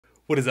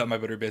What is up, my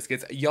butter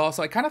biscuits? Y'all,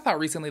 so I kind of thought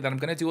recently that I'm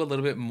going to do a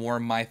little bit more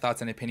my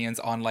thoughts and opinions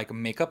on like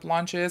makeup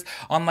launches,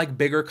 on like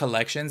bigger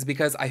collections,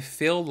 because I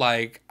feel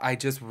like I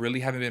just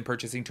really haven't been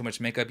purchasing too much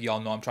makeup. Y'all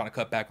know I'm trying to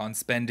cut back on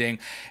spending.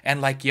 And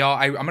like, y'all,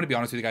 I'm going to be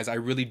honest with you guys, I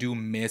really do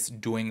miss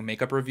doing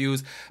makeup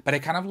reviews, but I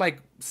kind of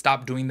like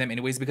stopped doing them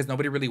anyways because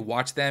nobody really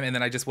watched them. And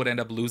then I just would end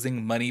up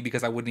losing money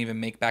because I wouldn't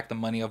even make back the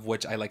money of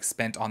which I like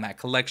spent on that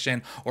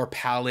collection or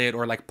palette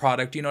or like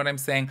product. You know what I'm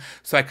saying?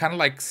 So I kind of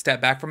like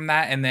stepped back from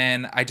that. And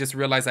then I just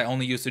realized I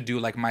only used to do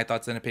like my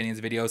thoughts and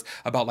opinions videos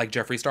about like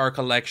Jeffree Star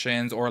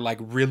collections or like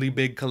really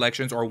big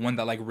collections or one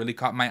that like really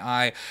caught my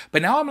eye.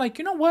 But now I'm like,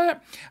 you know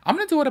what? I'm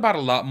gonna do it about a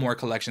lot more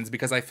collections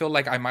because I feel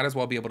like I might as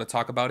well be able to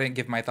talk about it and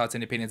give my thoughts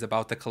and opinions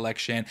about the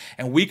collection.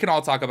 And we can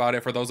all talk about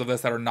it for those of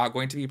us that are not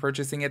going to be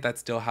purchasing it that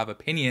still have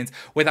opinions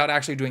without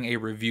actually doing a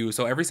review.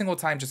 So every single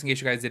time, just in case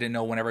you guys didn't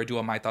know, whenever I do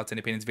a my thoughts and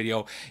opinions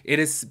video, it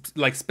is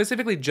like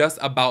specifically just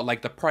about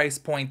like the price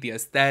point, the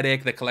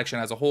aesthetic, the collection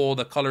as a whole,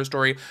 the color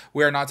story.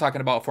 We are not talking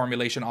about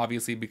formulation,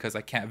 obviously, because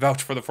I can't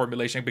vouch for the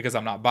formulation because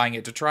I'm not buying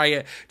it to try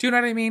it. Do you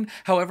know what I mean?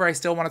 However, I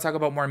still want to talk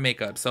about more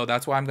makeup. So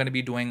that's why I'm going to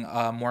be doing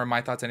more of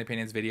my thoughts and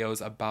opinions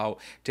videos about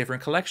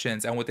different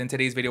collections. And within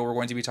today's video, we're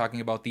going to be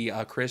talking about the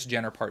Kris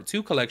Jenner Part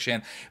 2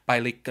 collection by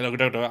by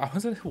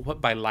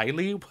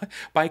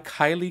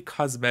Kylie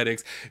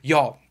Cosmetics.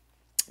 Y'all,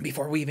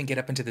 before we even get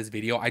up into this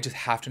video, I just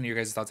have to know your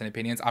guys' thoughts and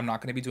opinions. I'm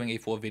not going to be doing a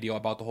full video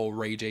about the whole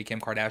Ray J, Kim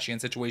Kardashian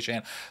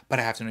situation, but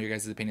I have to know your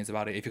guys' opinions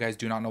about it. If you guys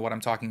do not know what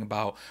I'm talking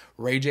about,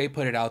 Ray J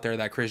put it out there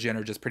that Kris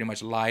Jenner just pretty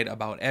much lied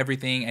about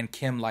everything and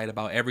Kim lied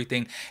about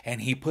everything,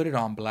 and he put it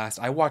on blast.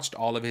 I watched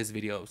all of his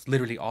videos,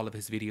 literally all of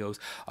his videos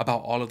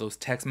about all of those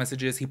text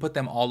messages. He put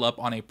them all up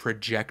on a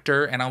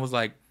projector, and I was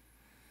like,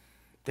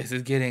 this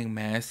is getting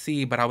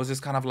messy. But I was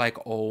just kind of like,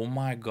 oh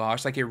my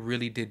gosh, like it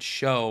really did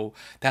show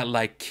that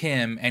like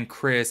Kim and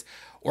Kris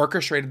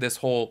orchestrated this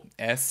whole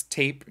S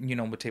tape, you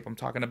know what tape I'm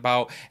talking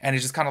about, and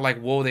it's just kind of like,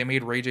 whoa, they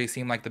made Ray J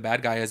seem like the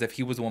bad guy as if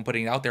he was the one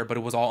putting it out there, but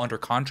it was all under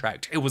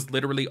contract. It was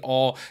literally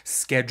all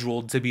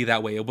scheduled to be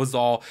that way. It was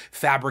all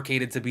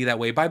fabricated to be that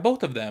way by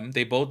both of them.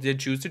 They both did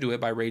choose to do it,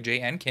 by Ray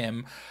J and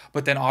Kim,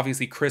 but then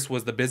obviously Kris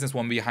was the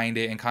businesswoman behind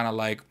it and kind of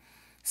like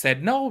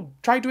said, no,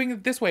 try doing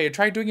it this way,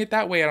 try doing it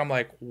that way. And I'm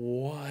like,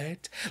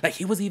 what? Like,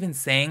 he was even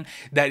saying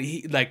that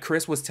he, like,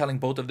 Kris was telling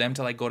both of them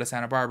to like go to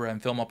Santa Barbara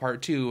and film a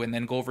part 2 and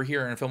then go over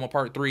here and film a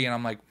part 3. And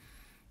I'm like,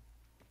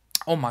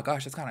 oh my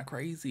gosh, that's kind of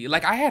crazy.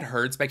 Like, I had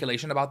heard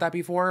speculation about that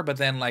before, but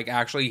then like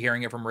actually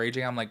hearing it from Ray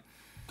J, I'm like,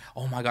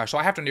 oh my gosh. So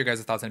I have to know your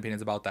guys' thoughts and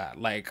opinions about that.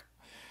 Like,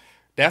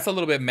 that's a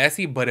little bit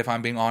messy, but if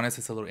I'm being honest,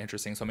 it's a little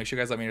interesting. So make sure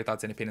you guys let me know your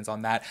thoughts and opinions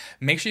on that.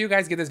 Make sure you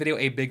guys give this video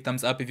a big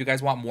thumbs up. If you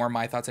guys want more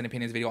my thoughts and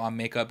opinions video on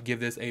makeup, give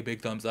this a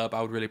big thumbs up.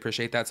 I would really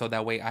appreciate that. So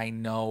that way I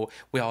know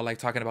we all like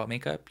talking about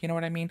makeup. You know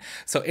what I mean?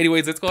 So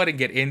anyways, let's go ahead and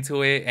get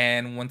into it.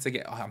 And once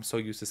again, oh, I'm so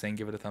used to saying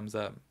give it a thumbs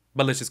up,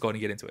 but let's just go ahead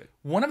and get into it.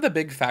 One of the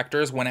big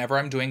factors whenever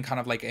I'm doing kind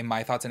of like a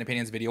my thoughts and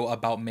opinions video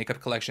about makeup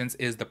collections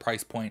is the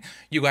price point.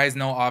 You guys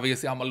know,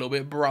 obviously, I'm a little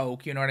bit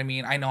broke. You know what I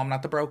mean? I know I'm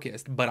not the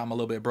brokest, but I'm a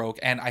little bit broke.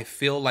 And I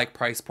feel like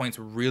price points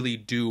really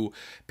do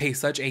play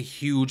such a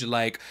huge,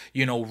 like,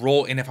 you know,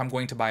 role in if I'm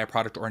going to buy a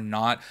product or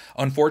not.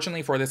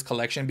 Unfortunately for this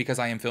collection, because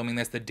I am filming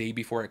this the day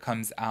before it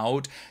comes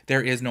out,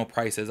 there is no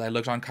prices. I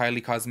looked on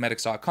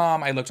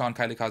KylieCosmetics.com. I looked on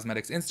Kylie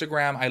Cosmetics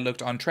Instagram. I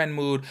looked on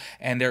Trendmood,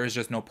 and there is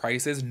just no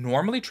prices.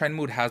 Normally,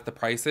 Trendmood has the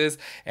prices,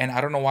 and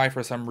I don't know why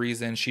for some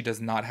reason she does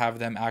not have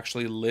them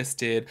actually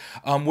listed,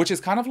 which is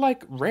kind of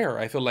like rare.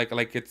 I feel like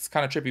it's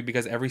kind of trippy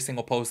because every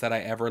single post that I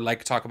ever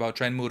like talk about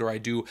Trendmood or I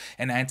do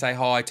an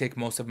anti-haul, I take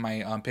most of my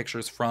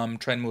pictures from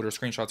Trendmood or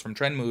screenshots from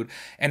Trendmood,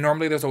 and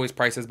normally there's always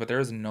prices, but there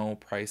is no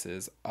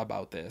prices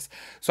about this.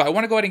 So I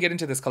want to go ahead and get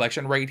into this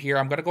collection right here.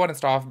 I'm going to go ahead and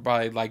start off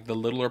by like the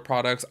littler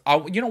products.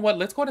 You know what,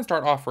 let's go ahead and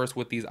start off first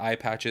with these eye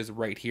patches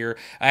right here.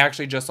 I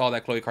actually just saw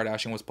that Khloe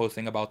Kardashian was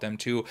posting about them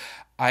too.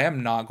 I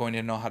am not going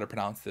to know how to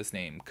pronounce this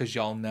name because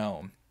y'all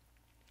know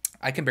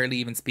I can barely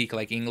even speak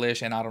like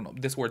English, and I don't know,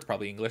 this word's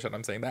probably English and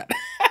I'm saying that.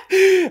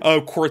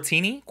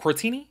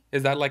 Cortini,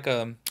 is that like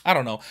a, I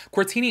don't know.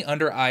 Cortini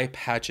under eye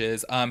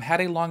patches.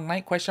 Had a long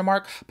night, question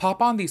mark.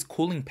 Pop on these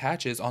cooling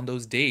patches on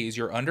those days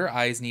your under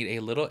eyes need a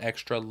little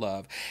extra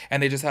love,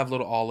 and they just have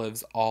little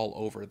olives all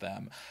over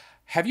them.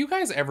 Have you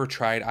guys ever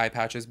tried eye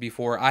patches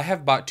before? I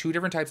have bought 2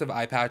 different types of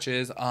eye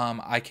patches.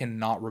 I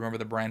cannot remember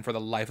the brand for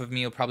the life of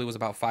me. It probably was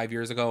about 5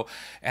 years ago,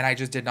 and I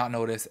just did not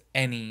notice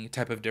any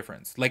type of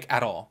difference, like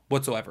at all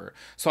whatsoever.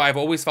 So I've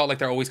always felt like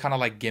they're always kind of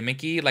like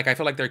gimmicky. Like I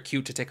feel like they're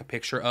cute to take a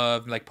picture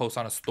of, like post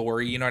on a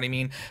story, you know what I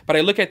mean? But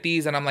I look at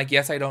these and I'm like,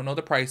 yes, I don't know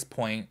the price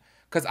point.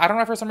 Because I don't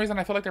know, for some reason,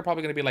 I feel like they're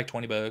probably going to be like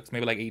 20 bucks,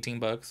 maybe like 18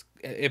 bucks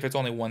if it's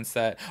only one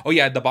set. Oh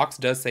yeah, the box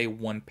does say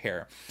 1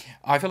 pair.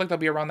 I feel like they'll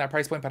be around that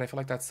price point, but I feel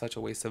like that's such a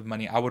waste of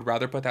money. I would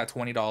rather put that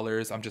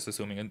 $20, I'm just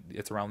assuming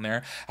it's around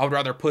there. I would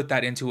rather put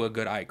that into a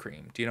good eye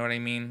cream. Do you know what I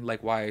mean?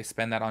 Like, why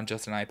spend that on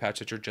just an eye patch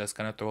that you're just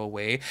going to throw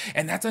away?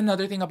 And that's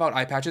another thing about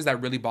eye patches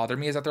that really bother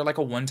me, is that they're like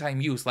a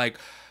one-time use. Like,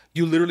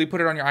 You literally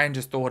put it on your eye and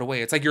just throw it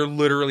away. It's like you're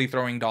literally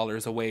throwing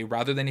dollars away,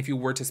 rather than if you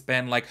were to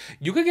spend, like,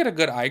 you could get a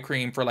good eye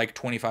cream for like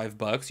 25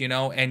 bucks, you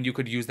know, and you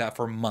could use that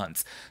for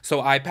months.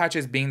 So eye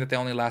patches, being that they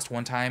only last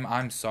one time,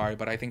 I'm sorry,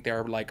 but I think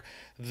they're like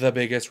the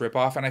biggest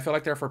ripoff. And I feel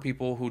like they're for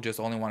people who just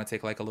only want to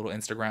take like a little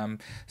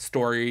Instagram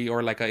story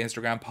or like an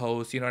Instagram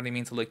post, you know what I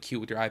mean, to look cute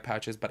with your eye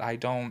patches. But I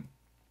don't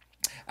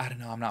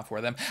know. I'm not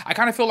for them. I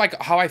kind of feel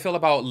like how I feel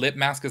about lip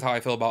mask is how I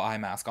feel about eye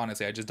mask.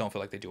 Honestly, I just don't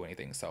feel like they do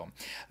anything. So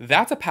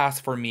that's a pass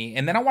for me.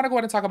 And then I want to go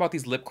ahead and talk about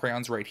these lip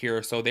crayons right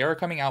here. So they are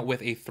coming out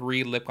with a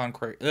 3 lip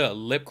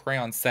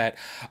crayon set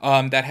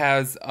that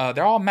has,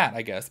 they're all matte,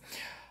 I guess.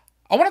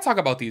 I want to talk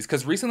about these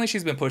because recently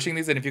she's been pushing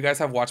these, and if you guys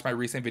have watched my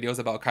recent videos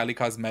about Kylie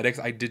Cosmetics,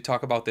 I did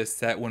talk about this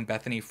set when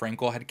Bethany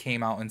Frankel had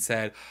came out and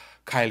said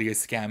Kylie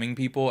is scamming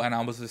people, and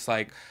I was just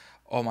like,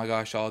 oh my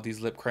gosh, all these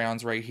lip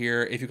crayons right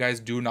here. If you guys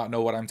do not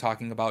know what I'm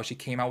talking about, she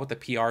came out with a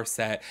PR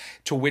set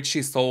to which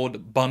she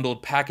sold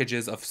bundled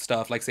packages of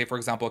stuff. Like, say, for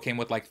example, it came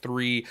with like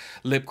 3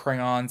 lip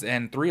crayons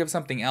and 3 of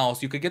something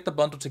else. You could get the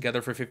bundle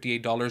together for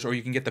 $58, or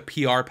you can get the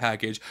PR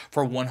package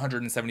for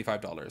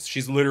 $175.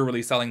 She's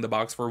literally selling the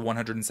box for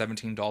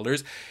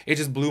 $117. It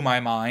just blew my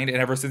mind. And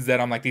ever since then,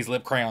 I'm like, these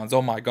lip crayons,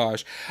 oh my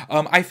gosh.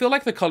 I feel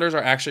like the colors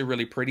are actually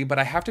really pretty, but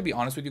I have to be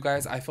honest with you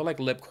guys. I feel like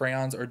lip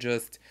crayons are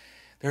just,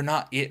 they're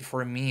not it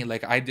for me.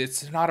 Like,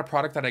 it's not a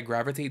product that I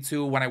gravitate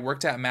to. When I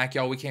worked at Mac,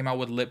 y'all, we came out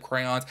with lip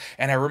crayons.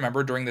 And I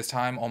remember during this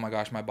time, oh my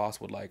gosh, my boss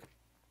would like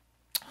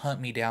hunt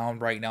me down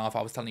right now if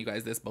I was telling you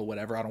guys this, but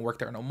whatever. I don't work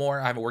there no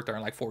more. I haven't worked there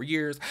in like 4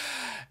 years.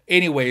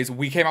 Anyways,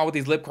 we came out with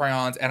these lip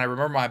crayons, and I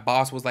remember my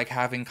boss was like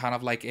having kind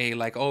of like a,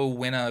 like, oh,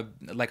 win a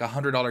like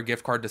 $100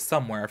 gift card to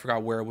somewhere. I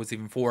forgot where it was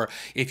even for,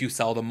 if you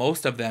sell the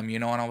most of them, you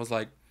know. And I was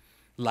like,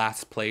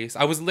 last place.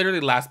 I was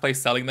literally last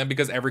place selling them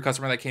because every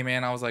customer that came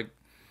in, I was like,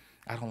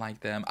 I don't like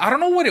them. I don't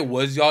know what it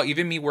was, y'all.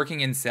 Even me working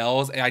in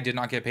sales, I did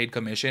not get paid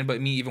commission, but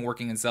me even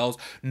working in sales,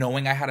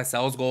 knowing I had a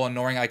sales goal and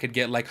knowing I could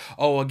get like,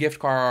 oh, a gift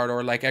card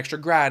or like extra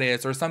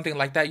gratis or something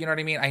like that, you know what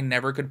I mean? I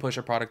never could push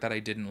a product that I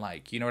didn't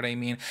like, you know what I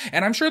mean?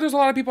 And I'm sure there's a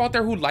lot of people out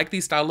there who like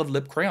these style of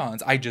lip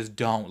crayons. I just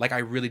don't. Like, I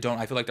really don't.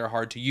 I feel like they're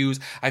hard to use.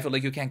 I feel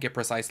like you can't get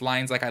precise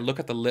lines. Like, I look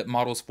at the lip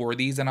models for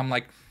these and I'm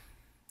like,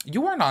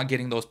 you are not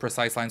getting those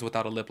precise lines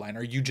without a lip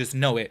liner. You just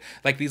know it.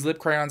 Like, these lip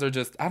crayons are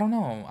just, I don't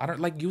know. I don't,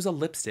 like, use a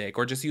lipstick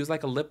or just use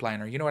like a lip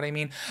liner. You know what I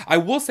mean? I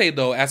will say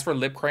though, as for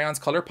lip crayons,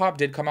 ColourPop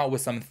did come out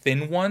with some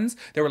thin ones.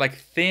 They were like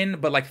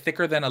thin, but like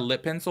thicker than a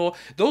lip pencil.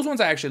 Those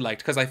ones I actually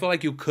liked because I feel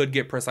like you could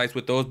get precise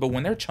with those. But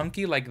when they're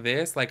chunky like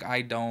this, like,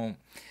 I don't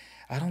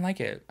like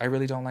it. I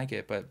really don't like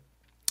it. But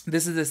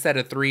this is a set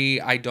of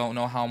 3. I don't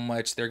know how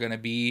much they're going to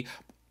be.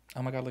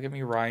 Oh my god, look at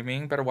me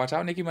rhyming. Better watch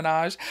out, Nicki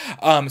Minaj.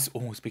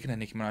 Oh, speaking of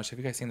Nicki Minaj, have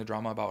you guys seen the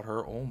drama about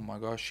her? Oh my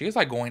gosh, she is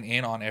like going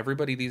in on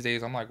everybody these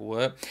days. I'm like,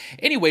 what?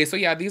 Anyway, so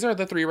yeah, these are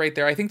the 3 right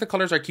there. I think the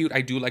colors are cute.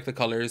 I do like the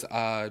colors.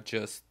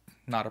 Just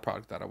not a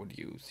product that I would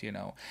use, you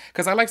know,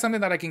 because I like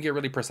something that I can get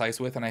really precise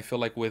with, and I feel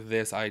like with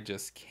this I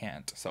just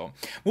can't. So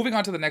moving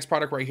on to the next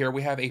product right here,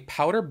 we have a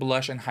powder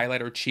blush and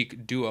highlighter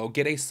cheek duo.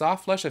 Get a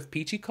soft flush of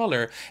peachy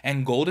color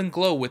and golden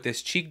glow with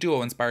this cheek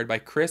duo inspired by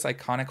Kris'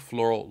 iconic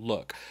floral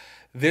look.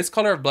 This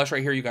color of blush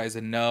right here, you guys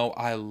know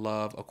I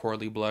love a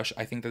corally blush.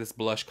 I think that this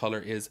blush color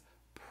is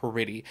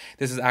pretty.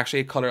 This is actually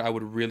a color I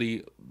would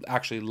really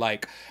actually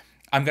like.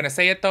 I'm gonna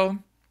say it though.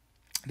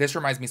 This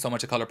reminds me so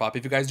much of ColourPop.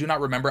 If you guys do not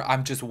remember,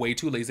 I'm just way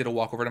too lazy to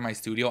walk over to my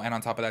studio. And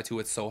on top of that too,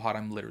 it's so hot,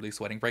 I'm literally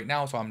sweating right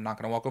now. So I'm not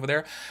going to walk over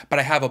there. But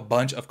I have a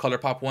bunch of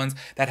ColourPop ones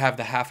that have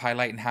the half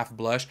highlight and half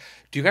blush.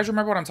 Do you guys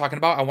remember what I'm talking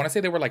about? I want to say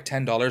they were like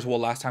 $10. Well,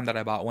 last time that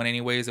I bought one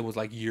anyways, it was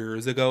like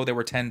years ago. They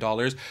were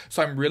 $10.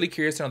 So I'm really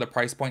curious to know the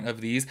price point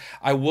of these.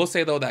 I will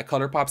say though that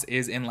ColourPop's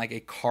is in like a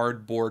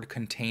cardboard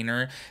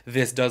container.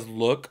 This does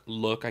look,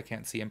 I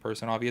can't see in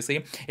person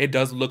obviously. It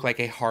does look like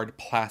a hard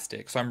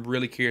plastic. So I'm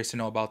really curious to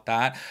know about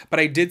that. But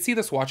I did see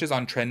the swatches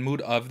on Trend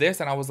Mood of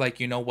this and I was like,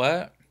 you know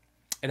what?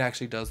 It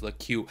actually does look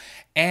cute.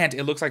 And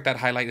it looks like that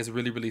highlight is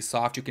really, really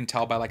soft. You can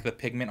tell by like the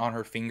pigment on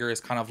her finger is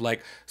kind of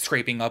like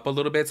scraping up a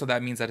little bit. So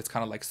that means that it's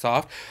kind of like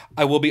soft.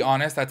 I will be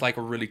honest, that's like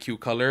a really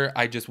cute color.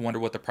 I just wonder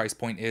what the price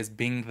point is,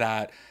 being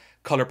that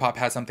ColourPop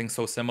has something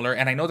so similar.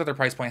 And I know that their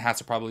price point has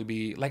to probably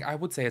be like, I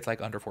would say it's like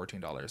under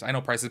 $14. I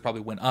know prices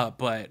probably went up,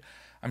 but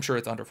I'm sure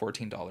it's under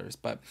 $14.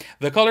 But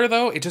the color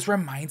though, it just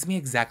reminds me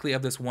exactly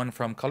of this one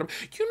from Color.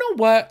 You know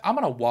what? I'm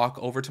going to walk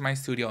over to my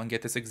studio and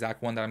get this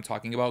exact one that I'm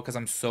talking about because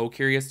I'm so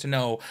curious to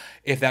know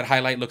if that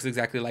highlight looks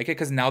exactly like it.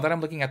 Because now that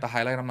I'm looking at the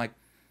highlight, I'm like,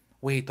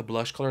 wait, the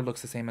blush color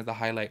looks the same as the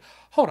highlight.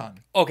 Hold on.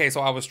 Okay,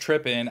 so I was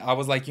tripping. I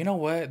was like, you know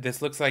what? This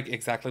looks like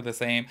exactly the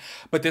same.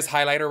 But this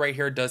highlighter right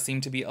here does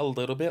seem to be a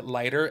little bit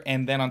lighter.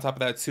 And then on top of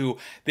that too,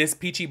 this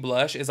peachy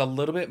blush is a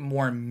little bit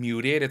more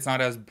muted. It's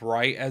not as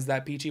bright as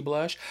that peachy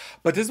blush.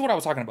 But this is what I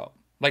was talking about.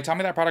 Like, tell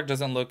me that product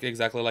doesn't look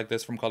exactly like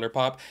this from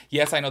ColourPop.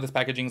 Yes, I know this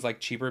packaging is like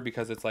cheaper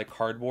because it's like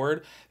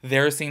cardboard.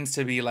 There seems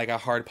to be like a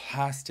hard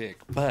plastic,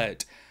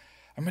 but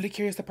I'm really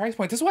curious the price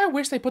point. This is why I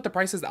wish they put the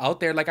prices out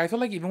there. Like, I feel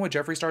like even with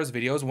Jeffree Star's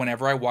videos,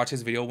 whenever I watch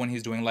his video when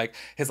he's doing like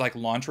his like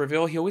launch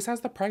reveal, he always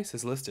has the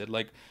prices listed.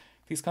 Like,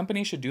 These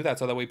companies should do that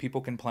so that way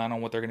people can plan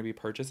on what they're going to be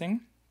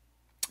purchasing.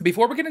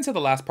 Before we get into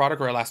the last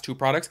product or our last two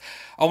products,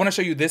 I want to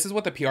show you this is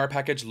what the PR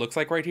package looks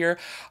like right here.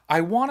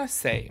 I want to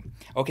say,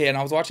 okay, and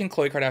I was watching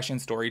Khloe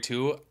Kardashian's story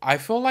too. I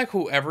feel like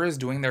whoever is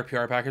doing their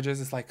PR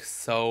packages is like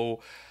so...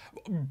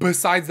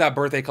 Besides that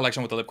birthday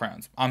collection with the lip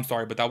crowns. I'm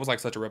sorry, but that was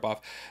like such a ripoff.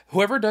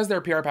 Whoever does their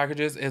PR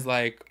packages is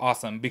like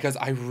awesome because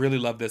I really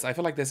love this. I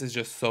feel like this is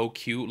just so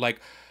cute.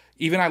 Like,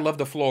 even I love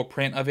the floral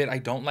print of it. I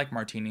don't like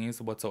martinis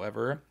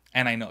whatsoever.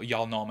 And I know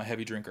y'all know I'm a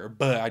heavy drinker,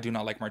 but I do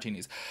not like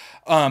martinis.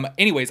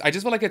 Anyways, I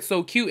just feel like it's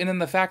so cute. And then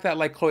the fact that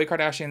like Khloe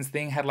Kardashian's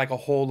thing had like a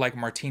whole like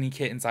martini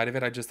kit inside of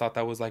it, I just thought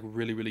that was like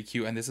really, really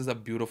cute. And this is a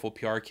beautiful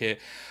PR kit.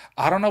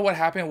 I don't know what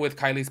happened with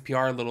Kylie's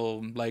PR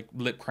little like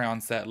lip crayon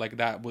set like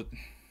that would...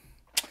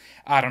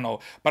 I don't know,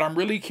 but I'm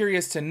really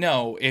curious to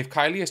know if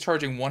Kylie is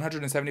charging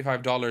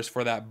 $175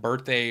 for that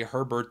birthday,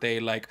 her birthday,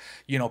 like,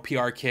 you know,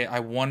 PR kit.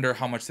 I wonder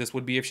how much this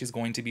would be if she's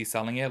going to be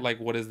selling it. Like,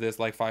 what is this,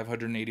 like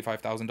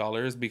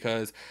 $585,000?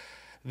 Because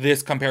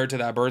this compared to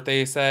that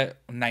birthday set,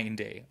 night and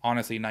day.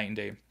 Honestly, night and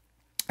day.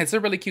 It's a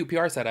really cute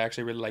PR set. I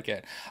actually really like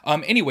it.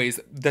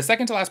 Anyways, the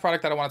second to last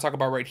product that I want to talk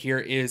about right here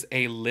is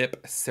a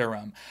lip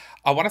serum.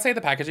 I want to say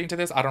the packaging to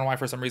this, I don't know why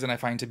for some reason I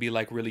find to be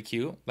like really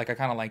cute. Like I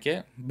kind of like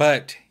it,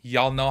 but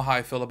y'all know how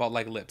I feel about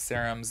like lip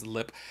serums,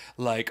 lip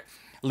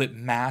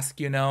mask,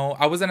 you know.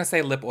 I was going to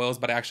say lip oils,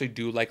 but I actually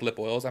do like lip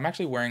oils. I'm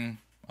actually wearing...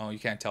 Oh, you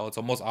can't tell. It's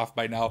almost off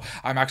by now.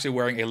 I'm actually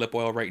wearing a lip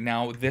oil right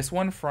now. This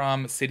one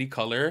from City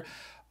Color.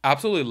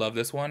 Absolutely love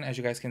this one. As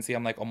you guys can see,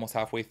 I'm like almost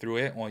halfway through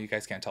it. Well, you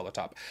guys can't tell the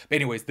top. But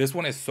anyways, this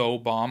one is so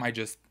bomb. I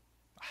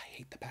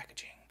hate the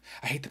packaging.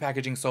 I hate the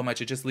packaging so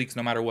much. It just leaks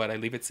no matter what. I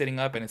leave it sitting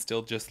up and it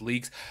still just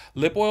leaks.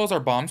 Lip oils are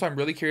bomb, so I'm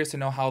really curious to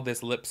know how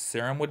this lip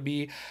serum would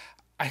be.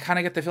 I kind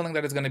of get the feeling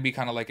that it's going to be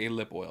kind of like a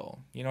lip oil.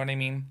 You know what I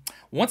mean?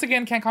 Once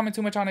again, can't comment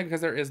too much on it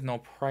because there is no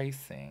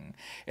pricing.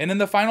 And then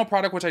the final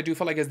product, which I do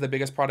feel like is the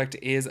biggest product,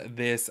 is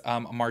this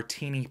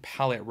Martini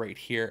palette right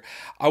here.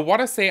 I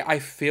want to say I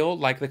feel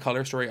like the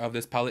color story of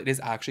this palette is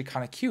actually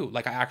kind of cute.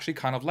 Like, I actually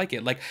kind of like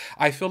it. Like,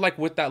 I feel like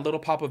with that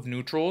little pop of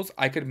neutrals,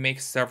 I could make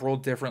several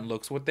different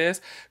looks with this.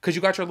 Because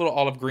you got your little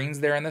olive greens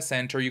there in the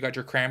center. You got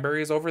your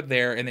cranberries over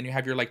there. And then you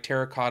have your, like,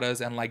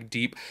 terracottas and, like,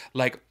 deep,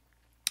 like...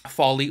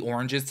 folly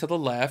oranges to the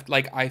left.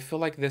 Like, I feel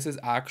like this is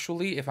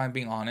actually, if I'm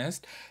being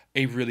honest,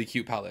 a really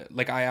cute palette.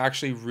 Like, I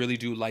actually really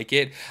do like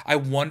it. I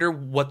wonder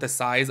what the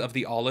size of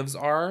the olives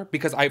are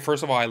because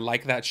first of all, I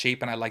like that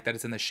shape and I like that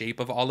it's in the shape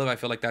of olive. I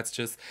feel like that's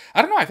just,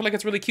 I don't know. I feel like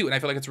it's really cute and I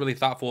feel like it's really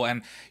thoughtful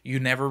and you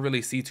never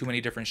really see too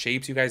many different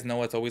shapes. You guys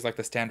know it's always like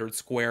the standard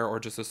square or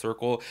just a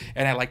circle.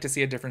 And I like to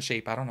see a different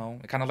shape. I don't know.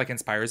 It kind of like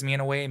inspires me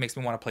in a way. It makes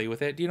me want to play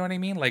with it. Do you know what I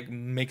mean? Like,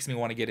 makes me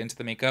want to get into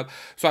the makeup.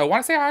 So I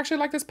want to say I actually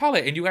like this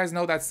palette. And you guys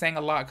know that's saying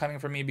a lot coming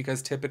from me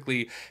because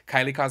typically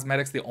Kylie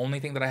Cosmetics, the only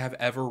thing that I have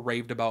ever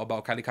raved about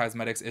Kylie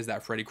Cosmetics is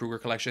that Freddy Krueger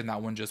collection.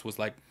 That one just was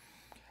like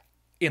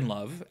in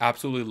love.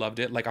 Absolutely loved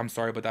it. Like, I'm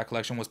sorry, but that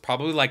collection was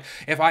probably like,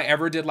 if I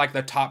ever did like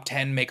the top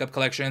 10 makeup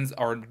collections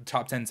or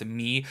top 10 to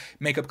me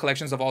makeup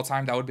collections of all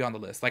time, that would be on the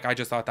list. Like, I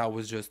just thought that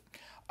was just,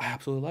 I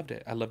absolutely loved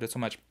it. I loved it so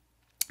much.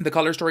 The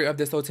color story of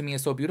this, though, to me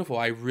is so beautiful.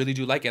 I really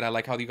do like it. I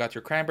like how you got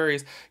your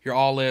cranberries, your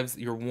olives,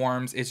 your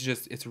warms. It's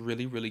just, it's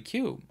really, really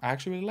cute. I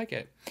actually really like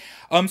it.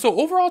 So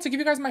overall, to give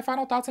you guys my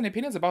final thoughts and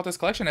opinions about this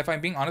collection, if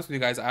I'm being honest with you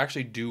guys, I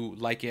actually do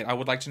like it. I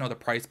would like to know the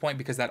price point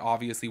because that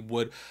obviously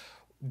would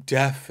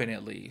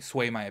definitely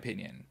sway my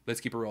opinion.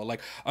 Let's keep it real.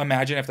 Like,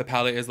 imagine if the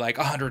palette is like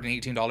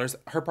 $118.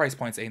 Her price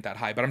points ain't that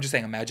high, but I'm just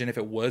saying, imagine if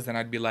it was, then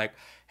I'd be like,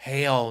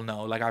 hell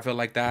no. Like, I feel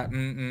like that.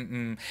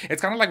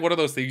 It's kind of like one of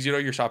those things, you know,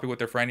 you're shopping with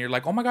your friend, you're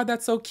like, oh my God,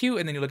 that's so cute.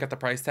 And then you look at the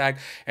price tag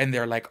and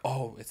they're like,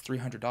 oh, it's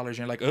 $300. And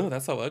you're like, oh,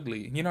 that's so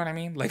ugly. You know what I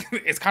mean? Like,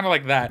 it's kind of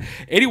like that.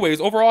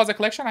 Anyways, overall as a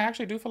collection, I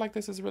actually do feel like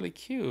this is really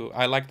cute.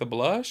 I like the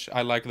blush.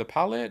 I like the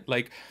palette.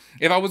 Like,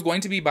 if I was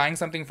going to be buying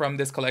something from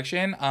this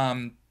collection,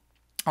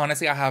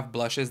 honestly, I have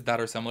blushes that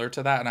are similar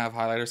to that and I have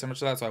highlighters similar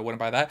to that, so I wouldn't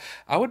buy that.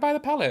 I would buy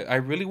the palette. I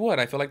really would.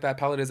 I feel like that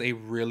palette is a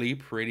really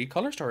pretty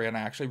color story and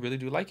I actually really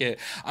do like it.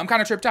 I'm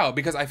kind of tripped out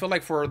because I feel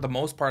like for the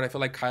most part, I feel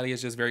like Kylie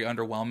is just very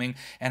underwhelming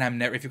and I'm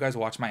never, if you guys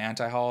watch my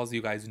anti-hauls,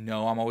 you guys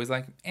know I'm always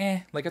like,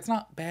 like it's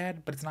not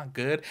bad, but it's not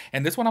good.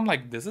 And this one, I'm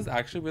like, this is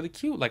actually really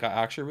cute. Like, I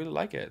actually really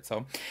like it.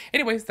 So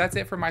anyways, that's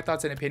it for my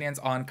thoughts and opinions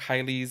on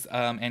Kylie's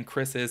and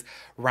Kris's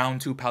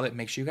round 2 palette.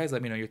 Make sure you guys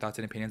let me know your thoughts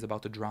and opinions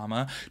about the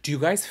drama. Do you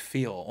guys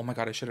feel, oh my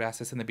God, I should have asked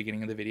this in the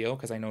beginning of the video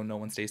because I know no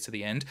one stays to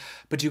the end,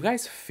 but do you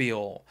guys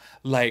feel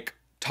like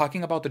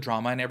talking about the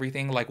drama and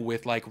everything, like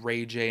with like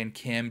Ray J and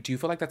Kim, do you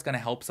feel like that's going to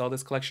help sell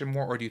this collection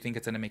more, or do you think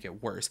it's going to make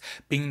it worse,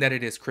 being that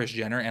it is Kris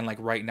Jenner and like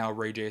right now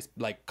Ray J is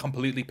like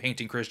completely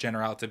painting Kris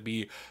Jenner out to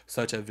be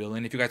such a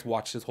villain? If you guys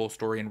watched this whole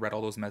story and read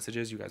all those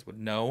messages, you guys would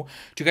know.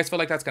 Do you guys feel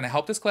like that's going to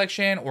help this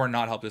collection or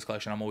not help this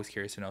collection? I'm always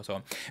curious to know.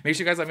 So make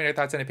sure you guys let me know your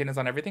thoughts and opinions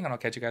on everything and I'll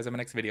catch you guys in my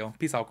next video.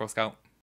 Peace out, Girl Scout.